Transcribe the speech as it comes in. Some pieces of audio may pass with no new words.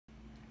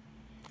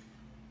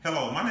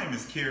Hello, my name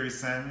is Kerry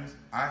Samuels.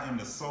 I am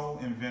the sole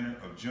inventor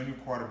of Junior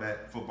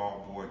Quarterback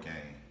football board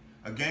game,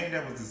 a game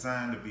that was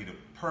designed to be the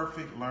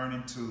perfect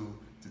learning tool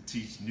to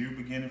teach new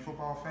beginning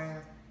football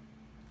fans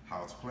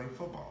how to play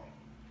football.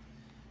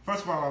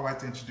 First of all, I'd like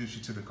to introduce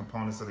you to the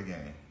components of the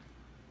game.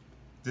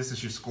 This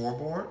is your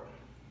scoreboard,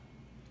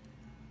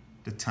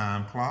 the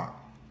time clock,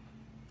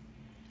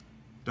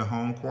 the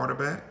home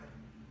quarterback,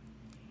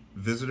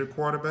 visitor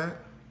quarterback,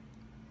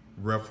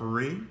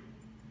 referee,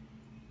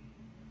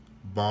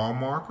 ball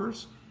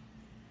markers.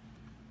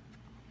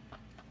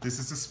 This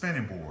is the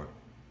spinning board,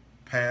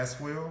 pass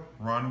wheel,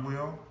 run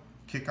wheel,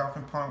 kickoff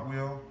and punt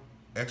wheel,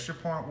 extra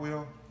point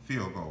wheel,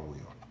 field goal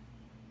wheel.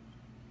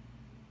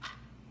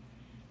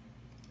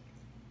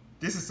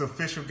 This is the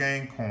official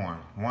game coin.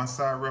 One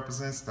side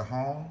represents the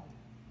home,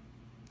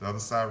 the other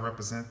side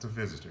represents the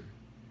visitor.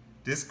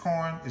 This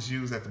coin is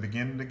used at the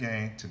beginning of the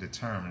game to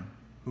determine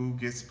who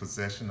gets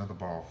possession of the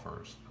ball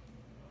first.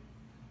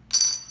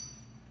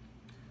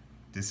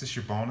 This is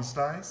your bonus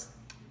dice.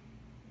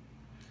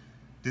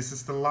 This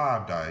is the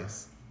live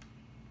dice.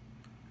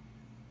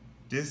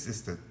 This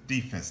is the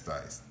defense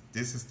dice.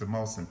 This is the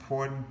most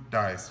important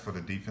dice for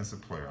the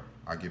defensive player.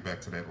 I'll get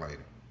back to that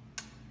later.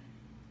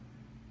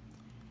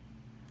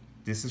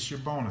 This is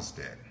your bonus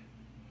deck.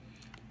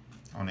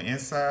 On the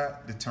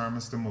inside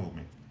determines the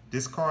movement.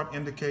 This card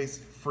indicates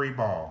free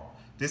ball.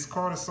 This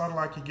card is sort of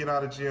like you get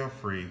out of jail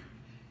free.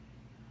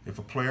 If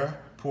a player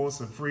pulls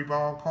a free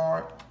ball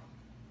card,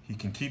 he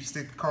can keep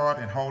the card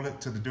and hold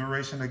it to the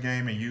duration of the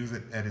game and use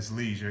it at his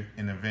leisure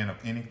in the event of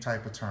any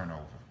type of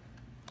turnover.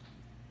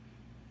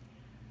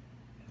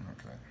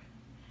 Okay.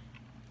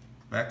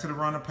 Back to the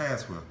run or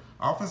pass wheel.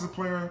 Offensive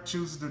player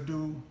chooses to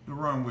do the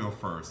run wheel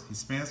first. He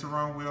spins the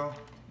run wheel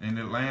and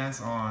it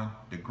lands on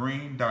the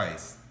green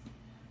dice.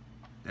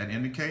 That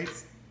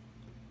indicates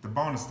the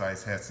bonus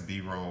dice has to be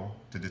rolled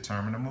to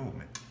determine the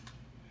movement.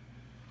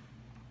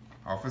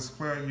 Offensive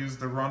player uses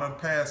the run or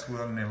pass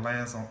wheel and it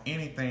lands on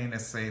anything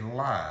that say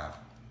live.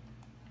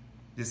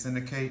 This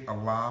indicates a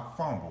live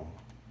fumble.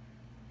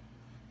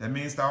 That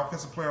means the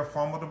offensive player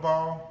fumbled the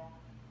ball,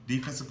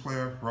 defensive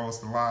player rolls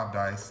the live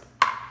dice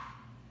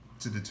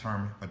to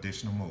determine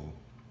additional move.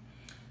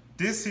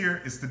 This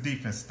here is the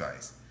defense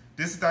dice.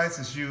 This dice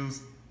is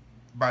used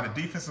by the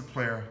defensive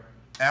player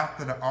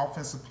after the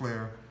offensive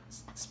player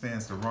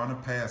spins the run or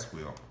pass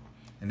wheel.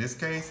 In this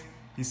case,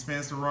 he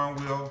spins the run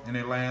wheel and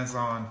it lands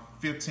on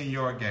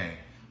 15-yard gain.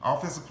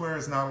 Offensive player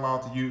is not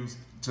allowed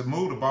to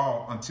move the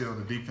ball until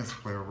the defensive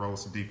player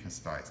rolls the defense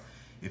dice.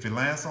 If it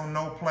lands on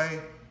no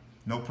play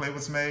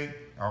was made,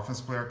 the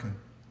offensive player can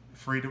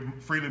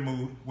freely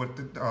move what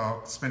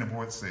the spinning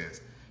board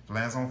says. If it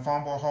lands on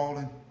fumble or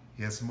holding,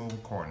 he has to move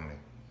accordingly.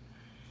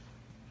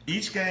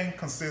 Each game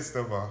consists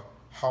of a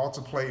how to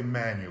play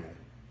manual.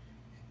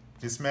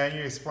 This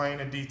manual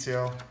explains in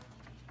detail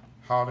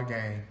how the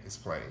game is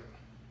played.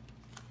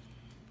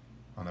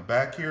 On the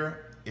back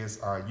here is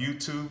our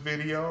YouTube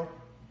video,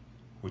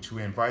 which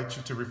we invite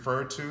you to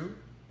refer to,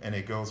 and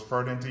it goes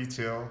further in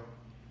detail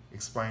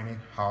explaining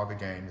how the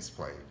game is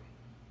played.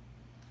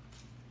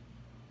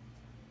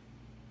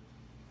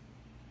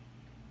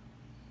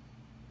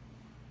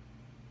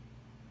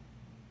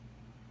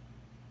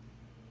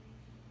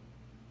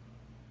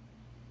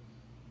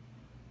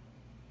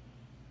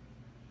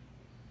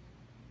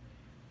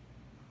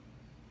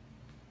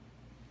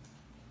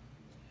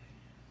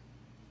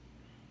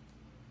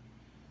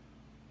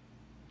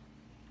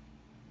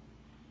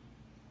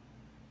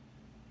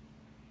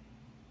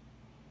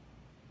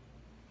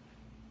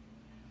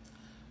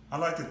 I'd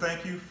like to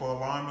thank you for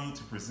allowing me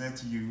to present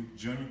to you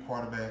Junior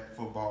Quarterback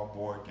football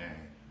board game,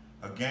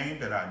 a game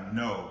that I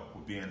know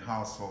will be in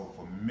household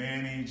for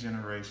many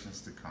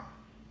generations to come.